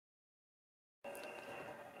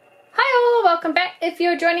welcome back if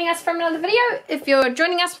you're joining us from another video. If you're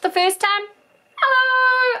joining us for the first time,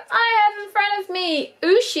 hello! I have in front of me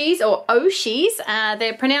Ooshies or Ooshies.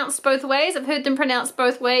 They're pronounced both ways. I've heard them pronounced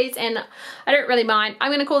both ways and I don't really mind.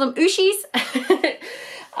 I'm going to call them Ooshies.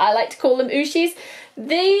 I like to call them Ooshies.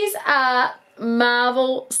 These are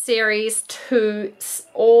Marvel Series 2,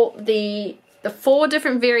 all the 4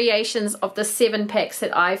 different variations of the 7 packs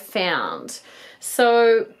that I found.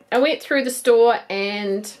 So I went through the store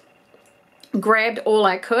and grabbed all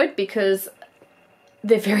I could because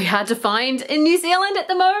they're very hard to find in New Zealand at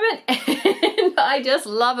the moment and I just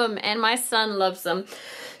love them and my son loves them.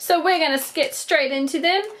 So we're going to get straight into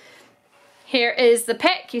them. Here is the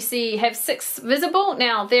pack. You see you have 6 visible.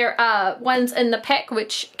 Now there are ones in the pack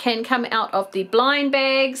which can come out of the blind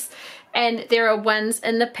bags, and there are ones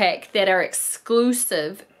in the pack that are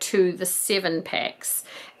exclusive to the 7 packs.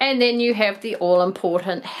 And then you have the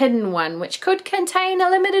all-important hidden one, which could contain a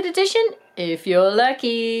limited edition if you're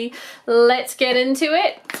lucky. Let's get into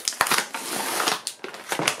it.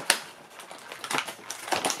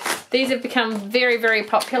 These have become very, very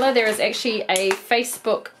popular. There is actually a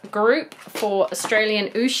Facebook group for Australian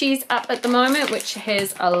Ooshies up at the moment, which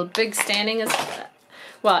has a big standing.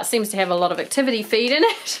 Well, it seems to have a lot of activity feed in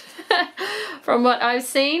it from what I've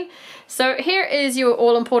seen. So here is your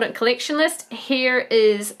all-important collection list. Here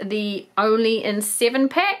is the only in 7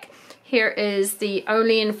 pack. Here is the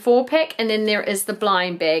only in 4 pack, and then there is the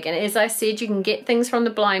blind bag. And as I said, you can get things from the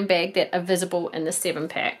blind bag that are visible in the 7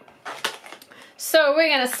 pack. So we're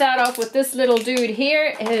going to start off with this little dude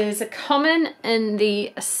here. It is a common in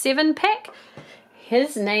the 7 pack.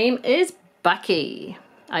 His name is Bucky.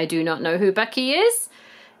 I do not know who Bucky is.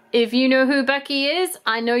 If you know who Bucky is,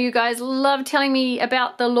 I know you guys love telling me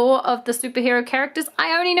about the lore of the superhero characters.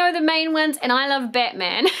 I only know the main ones, and I love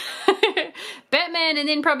Batman. Batman and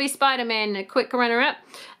then probably Spider-Man, a quick runner-up.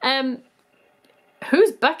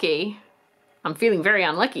 Who's Bucky? I'm feeling very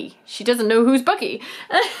unlucky. She doesn't know who's Bucky.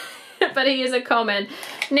 But he is a common.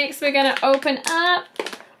 Next we're going to open up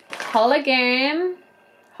Hologram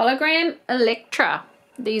Elektra.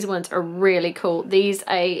 These ones are really cool. These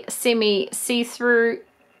are semi-see-through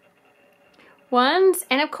ones,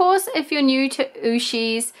 and of course if you're new to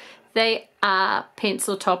Ooshies, they are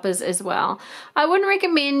pencil toppers as well. I wouldn't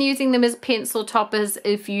recommend using them as pencil toppers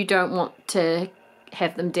if you don't want to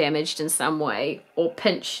have them damaged in some way or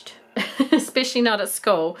pinched, especially not at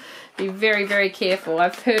school. Be very, very careful.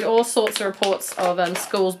 I've heard all sorts of reports of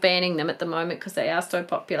schools banning them at the moment because they are so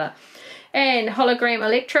popular. And Hologram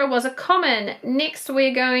Elektra was a common. Next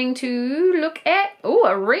we're going to look at,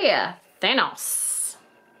 a rare Thanos.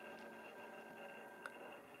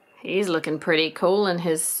 He's looking pretty cool in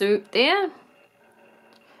his suit there.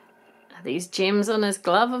 Are these gems on his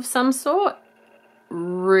glove of some sort?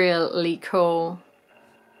 Really cool.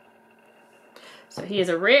 So here's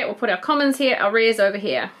a rare. We'll put our commons here, our rares over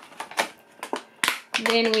here.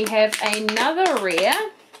 Then we have another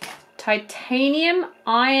rare, Titanium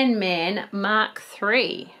Iron Man Mark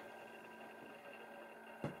III.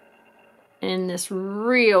 In this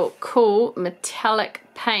real cool metallic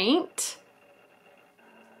paint.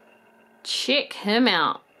 Check him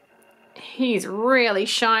out. He's really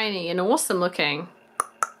shiny and awesome looking.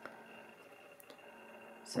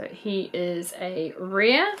 So he is a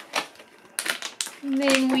rare.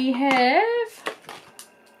 Then we have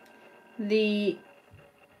the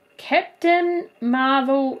Captain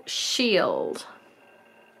Marvel Shield.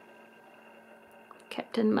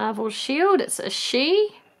 Captain Marvel Shield, it's a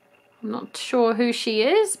she. I'm not sure who she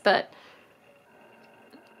is, but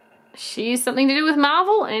she's something to do with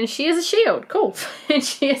Marvel, and she is a shield. Cool. And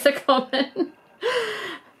she is a common.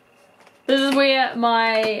 This is where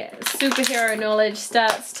my superhero knowledge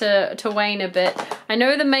starts to wane a bit. I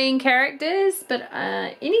know the main characters, but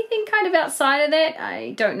anything kind of outside of that,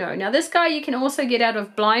 I don't know. Now this guy you can also get out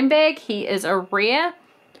of blind bag. He is a rare.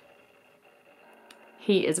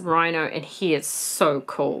 He is Rhino, and he is so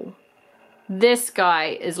cool. This guy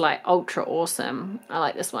is like ultra awesome. I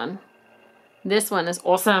like this one. This one is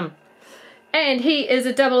awesome. And he is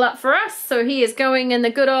a double up for us, so he is going in the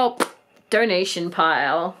good old donation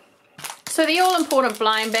pile. So the all-important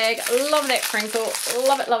blind bag, love that crinkle,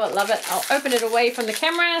 love it, love it, love it. I'll open it away from the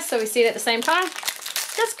camera so we see it at the same time.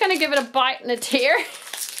 Just gonna give it a bite and a tear.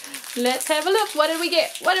 Let's have a look. What did we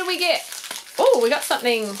get? What did we get? Oh, we got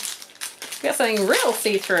something real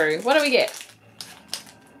see-through. What do we get?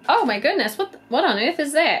 Oh my goodness, what on earth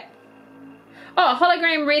is that? Oh,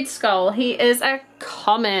 Hologram Red Skull. He is a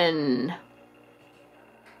common.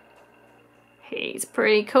 He's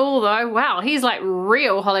pretty cool though. Wow, he's like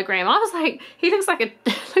real hologram. I was like, he looks like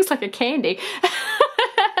a candy.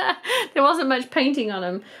 There wasn't much painting on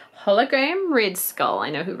him. Hologram Red Skull.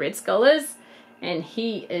 I know who Red Skull is. And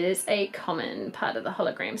he is a common part of the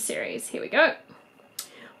hologram series. Here we go.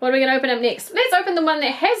 What are we going to open up next? Let's open the one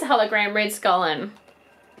that has hologram Red Skull in.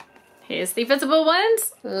 Here's the visible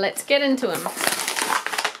ones. Let's get into them.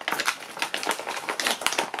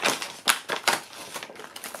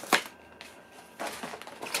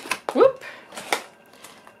 Whoop.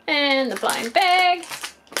 And the blind bag.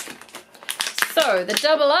 So the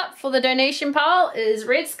double up for the donation pile is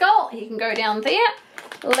Red Skull. He can go down there.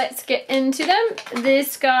 Let's get into them.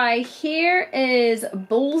 This guy here is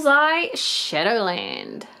Bullseye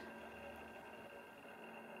Shadowland.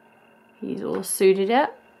 He's all suited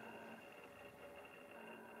up.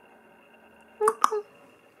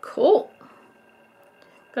 Cool.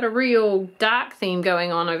 Got a real dark theme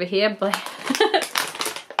going on over here.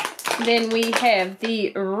 Then we have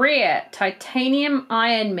the rare Titanium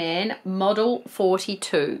Iron Man Model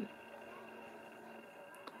 42.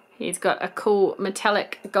 He's got a cool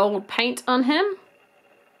metallic gold paint on him.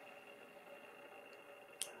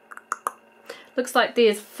 Looks like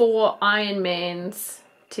there's 4 Iron Mans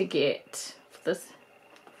to get for this.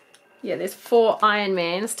 Yeah, there's 4 Iron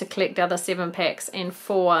Mans to collect the other 7 packs and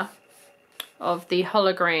 4 of the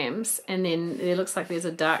holograms. And then it looks like there's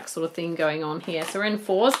a dark sort of thing going on here. So we're in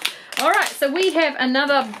 4s. Alright, so we have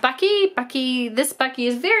another Bucky. This Bucky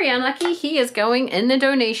is very unlucky. He is going in the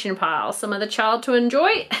donation pile. Some other child to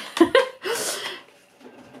enjoy.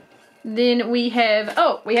 Then we have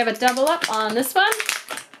a double up on this one.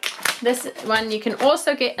 This one you can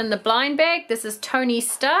also get in the blind bag. This is Tony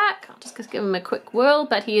Stark. I'll just give him a quick whirl,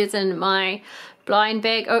 but he is in my blind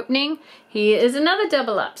bag opening. Here is another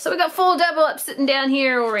double up. So we've got 4 double ups sitting down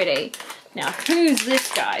here already. Now, who's this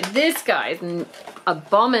guy? This guy's an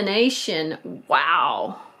abomination.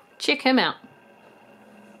 Wow. Check him out.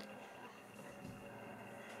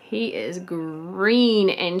 He is green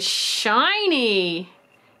and shiny.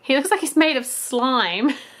 He looks like he's made of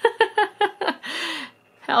slime.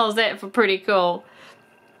 How's that for pretty cool?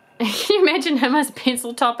 Can you imagine him as a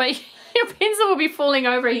pencil topper? Your pencil will be falling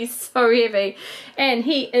over. He's so heavy. And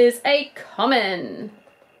he is a common.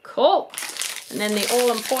 Cool. And then the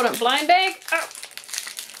all-important blind bag. Oh.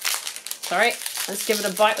 Sorry. Let's give it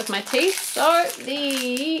a bite with my teeth. So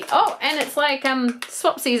and it's like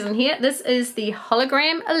swap season here. This is the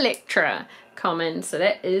Hologram Electra common. So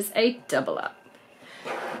that is a double up.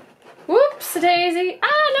 Whoops daisy.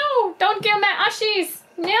 Ah no, don't kill my Ooshies.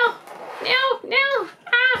 No.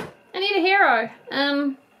 Ah, I need a hero.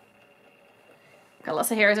 Got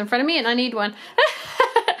lots of heroes in front of me and I need one.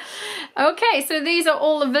 Okay, so these are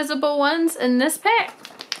all the visible ones in this pack.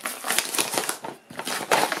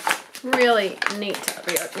 Really neat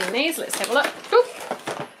reopening these. Let's have a look. Ooh.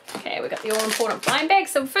 Okay, we've got the all-important blind bag.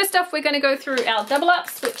 So first off, we're going to go through our double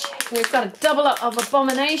ups, which we've got a double up of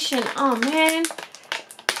Abomination. Oh man.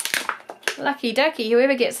 Lucky ducky,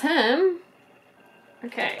 whoever gets him.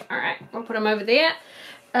 Okay, alright, we'll put him over there.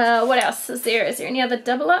 What else is there? Is there any other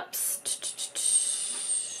double ups?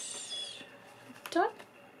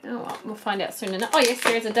 Oh, well, we'll find out soon enough. Oh yes,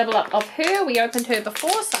 there is a double up of her. We opened her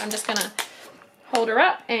before, so I'm just going to hold her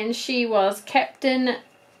up. And she was Captain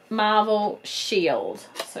Marvel Shield.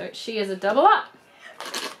 So she is a double up.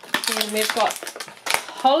 And we've got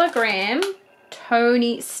hologram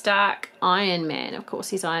Tony Stark Iron Man. Of course,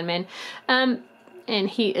 he's Iron Man. And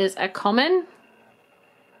he is a common.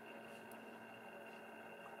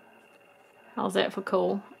 How's that for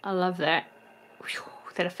cool? I love that.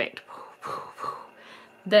 That effect.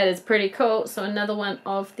 That is pretty cool. So another one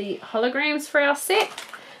of the holograms for our set.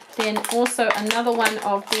 Then also another one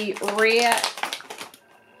of the rare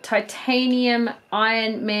Titanium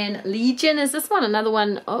Iron Man Legion. Is this one? Another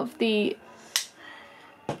one of the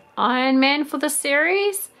Iron Man for the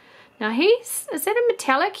series. Now is that a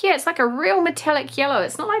metallic? Yeah, it's like a real metallic yellow.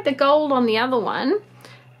 It's not like the gold on the other one.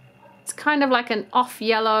 It's kind of like an off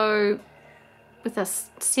yellow with a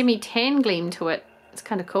semi-tan gleam to it. It's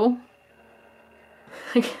kind of cool.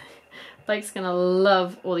 Blake's gonna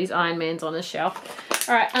love all these Iron Mans on his shelf.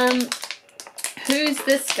 Alright, who's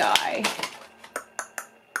this guy?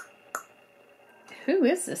 Who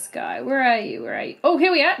is this guy? Where are you? Where are you? Oh,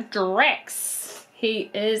 here we are. Drax.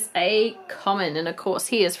 He is a common, and of course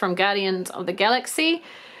he is from Guardians of the Galaxy.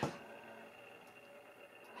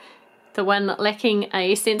 The one lacking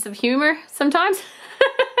a sense of humor sometimes.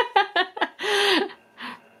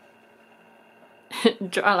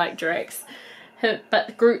 I like Drax.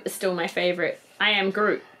 But Groot is still my favorite. I am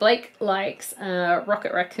Groot. Blake likes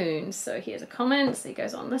Rocket Raccoon. So here's a comment. So he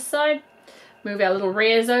goes on this side. Move our little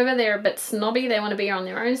rares over. They're a bit snobby. They want to be on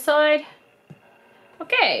their own side.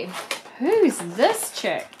 Okay, who's this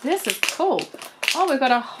chick? This is cool. Oh, we've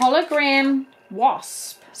got a hologram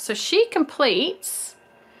wasp. So she completes,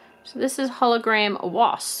 so this is hologram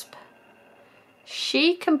wasp.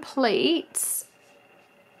 She completes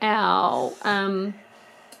our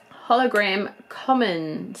hologram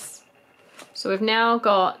commons. So we've now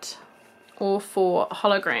got all 4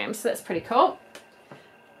 holograms. So that's pretty cool.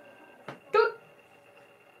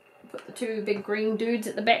 Put the 2 big green dudes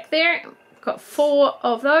at the back there. Got 4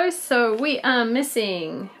 of those, so we are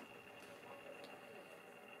missing.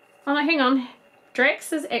 Oh no, hang on.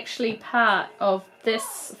 Drax is actually part of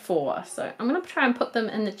this 4, so I'm gonna try and put them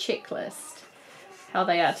in the checklist. How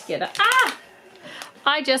they are together. Ah!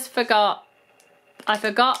 I just forgot. I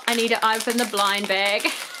forgot I need to open the blind bag.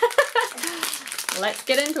 Let's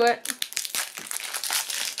get into it.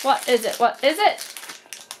 What is it? What is it?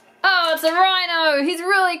 Oh, it's a rhino. He's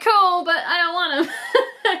really cool, but I don't want him.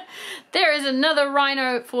 There is another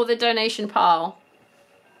rhino for the donation pile.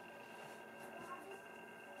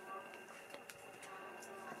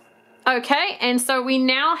 Okay, and so we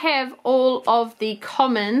now have all of the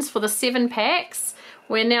commons for the 7 packs.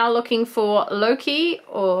 We're now looking for Loki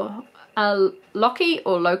or Loki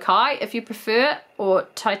or Loki if you prefer, or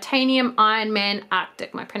Titanium, Iron Man,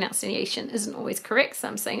 Arctic. My pronunciation isn't always correct, so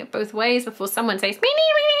I'm saying it both ways before someone says me.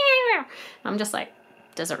 I'm just like,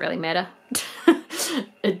 does it really matter?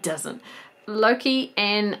 It doesn't. Loki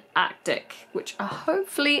and Arctic, which are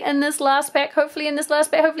hopefully in this last pack, hopefully.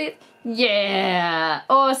 Yeah,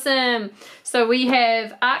 awesome. So we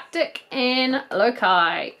have Arctic and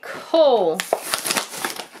Loki. Cool.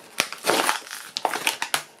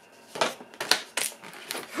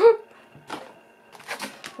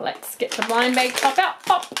 Let's get the blind bag top out.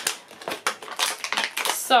 Pop.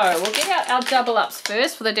 So we'll get out our double ups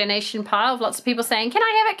first for the donation pile of lots of people saying, can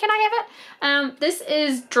I have it? Can I have it? This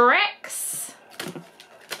is Drax.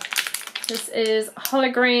 This is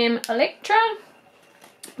hologram Elektra.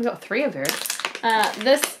 We've got 3 of her.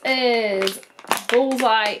 This is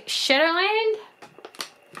Bullseye Shadowland.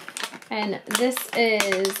 And this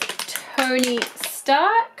is Tony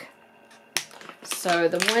Stark. So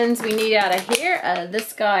the ones we need out of here are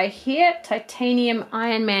this guy here, Titanium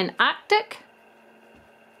Iron Man Arctic.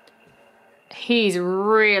 He's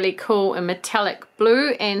really cool in metallic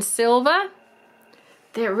blue and silver.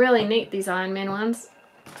 They're really neat, these Iron Man ones.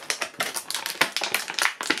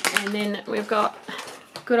 And then we've got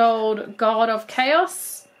good old God of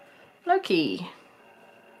Chaos, Loki.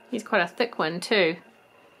 He's quite a thick one too.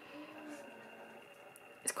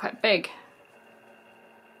 It's quite big.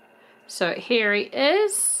 So here he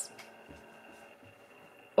is.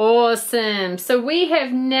 Awesome. So we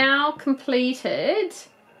have now completed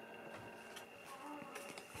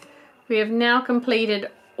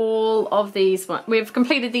all of these. We've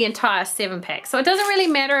completed the entire 7 pack. So it doesn't really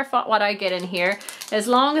matter what I get in here, as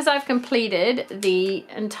long as I've completed the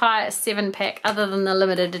entire 7 pack other than the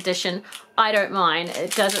limited edition. I don't mind.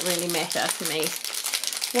 It doesn't really matter to me.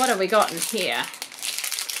 What have we got in here?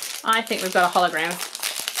 I think we've got a hologram.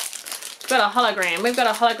 We've got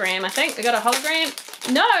a hologram, I think. We got a hologram.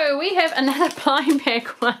 No, we have another blind bag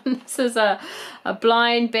one. This is a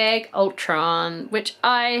blind bag Ultron, which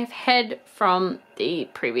I've had from the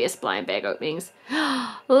previous blind bag openings.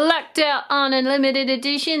 Lucked out on a limited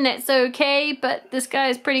edition, that's okay, but this guy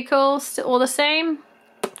is pretty cool, still all the same.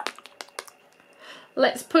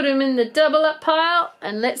 Let's put him in the double up pile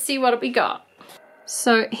and let's see what we got.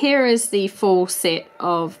 So here is the full set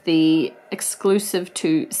of the exclusive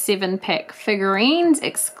to 7 pack figurines,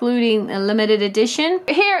 excluding the limited edition.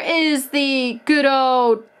 Here is the good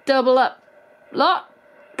old double up lot.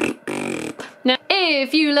 Now,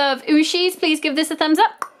 if you love Ooshies, please give this a thumbs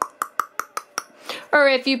up. Or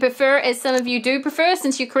if you prefer, as some of you do prefer,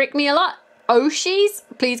 since you correct me a lot, Ooshies,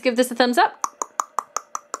 please give this a thumbs up.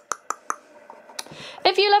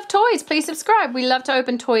 If you love toys, please subscribe. We love to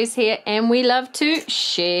open toys here and we love to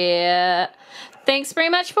share. Thanks very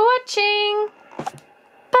much for watching.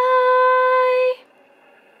 Bye.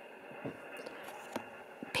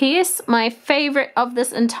 P.S. My favorite of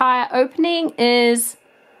this entire opening is...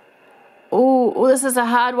 Oh, this is a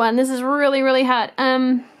hard one. This is really, really hard.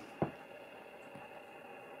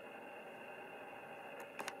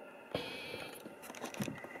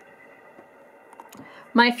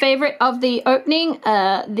 My favorite of the opening,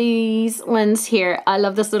 these ones here. I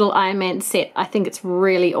love this little Iron Man set. I think it's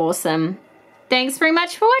really awesome. Thanks very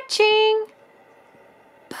much for watching.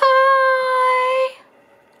 Bye.